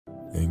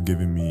and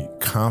giving me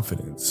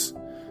confidence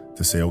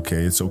to say, okay,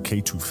 it's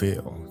okay to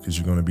fail because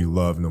you're going to be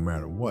loved no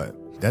matter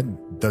what.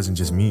 That doesn't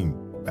just mean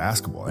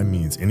basketball. That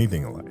means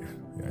anything in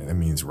life. That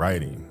means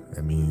writing.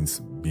 That means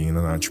being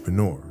an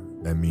entrepreneur.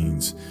 That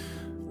means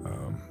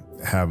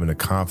having the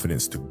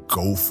confidence to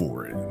go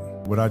for it.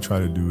 What I try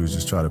to do is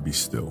just try to be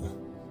still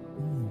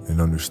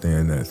and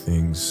understand that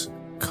things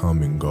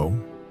come and go.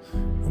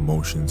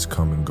 Emotions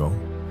come and go.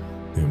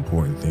 The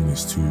important thing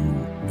is to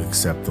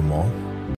accept them all